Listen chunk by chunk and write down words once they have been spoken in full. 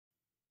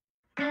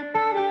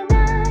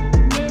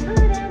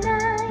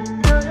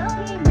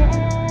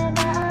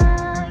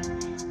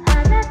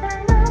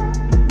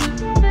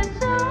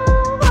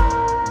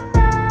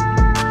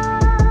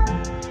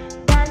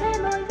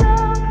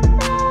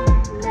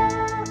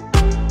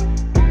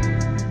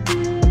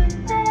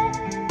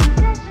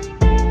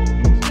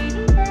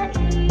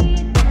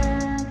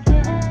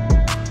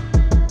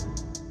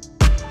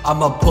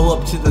I'ma pull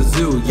up to the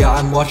zoo, yeah,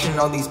 I'm watching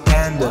all these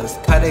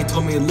pandas. Kaide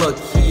told me, look,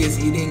 he is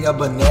eating a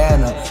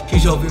banana.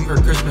 She's hoping for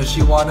Christmas,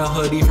 she want a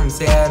hoodie from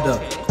Santa.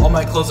 All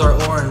my clothes are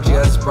orange,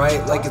 yes,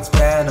 bright like it's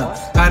Fanta.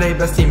 Kaide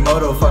bestie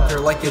moto, fuck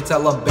her like it's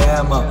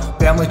Alabama.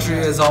 Family tree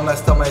is all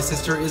messed up, my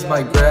sister is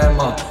my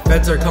grandma.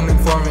 Feds are coming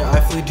for me, I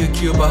flew to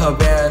Cuba,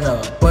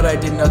 Havana. But I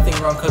did nothing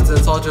wrong cause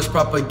it's all just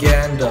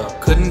propaganda.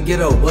 Couldn't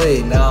get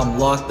away, now I'm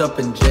locked up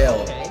in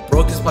jail.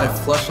 Broke is my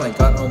flesh and I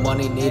got no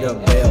money, need a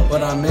bail.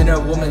 But I'm in a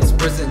woman's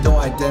prison, don't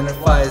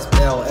identify as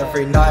male.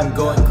 Every night I'm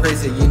going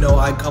crazy, you know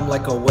I come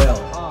like a whale.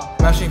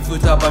 Smashing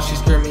Futabashi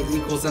screaming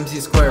equals MC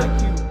squared.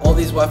 All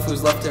these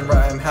waifus left and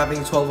right, I'm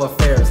having 12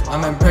 affairs.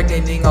 I'm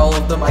impregnating all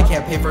of them, I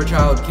can't pay for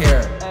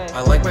childcare.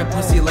 I like my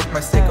pussy like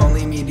my steak,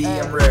 only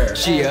medium rare.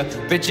 She a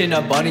bitch in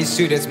a bunny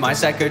suit, it's my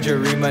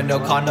Sakajurima. No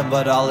condom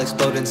but I'll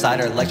explode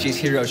inside her like she's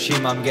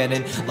Hiroshima. I'm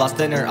getting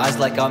lost in her eyes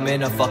like I'm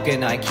in a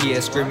fucking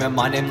Ikea. Screaming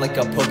my name like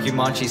a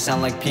Pokemon, she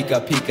sound like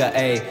Pika Pika.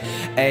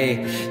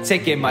 Ayy,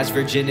 taking my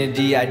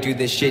virginity, I do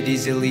this shit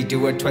easily.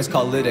 Do it twice,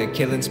 call it a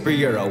killing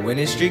spree or a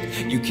winning streak.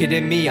 You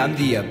kidding me? I'm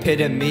the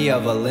epitome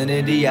of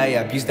alinity.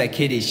 I abuse that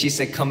kitty, she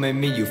said come at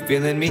me, you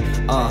feeling me?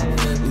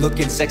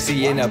 Looking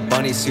sexy in a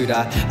bunny suit.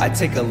 I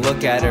take a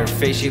look at her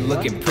face, she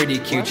looking pretty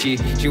cute. She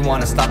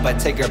wanna stop, I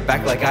take her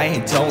back like I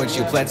ain't towing.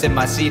 She planted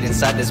my seed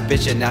inside this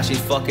bitch and now she's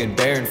fucking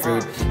bearing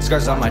fruit.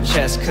 Scars on my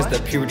chest cause the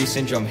puberty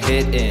syndrome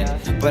hitting.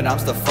 But I'm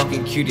still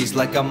fucking cuties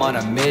like I'm on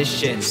a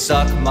mission.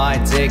 Suck my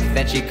dick,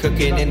 then she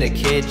cooking in the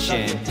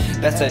kitchen.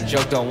 That's a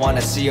joke, don't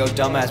wanna see your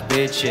dumbass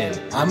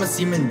bitchin'. I'm a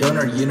semen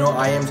donor, you know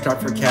I am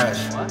strapped for cash.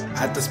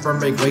 At the sperm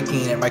bank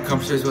waking it, my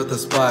cum shares with a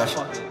splash.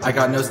 I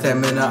got no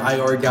stamina, I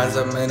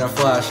orgasm in a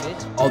flash.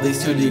 All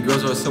these 2D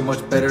girls are so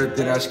much better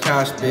than Ash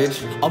Cash,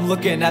 bitch. I'm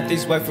looking at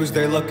these waifus,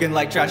 they're looking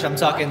like trash. I'm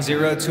talking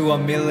 0 to a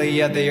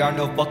million, they are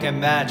no fucking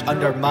match.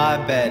 Under my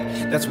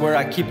bed, that's where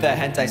I keep that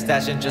hentai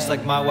stash. And just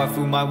like my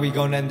waifu, we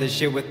gon' end this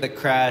shit with the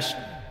crash.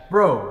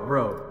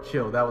 Bro,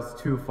 chill, that was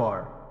too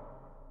far.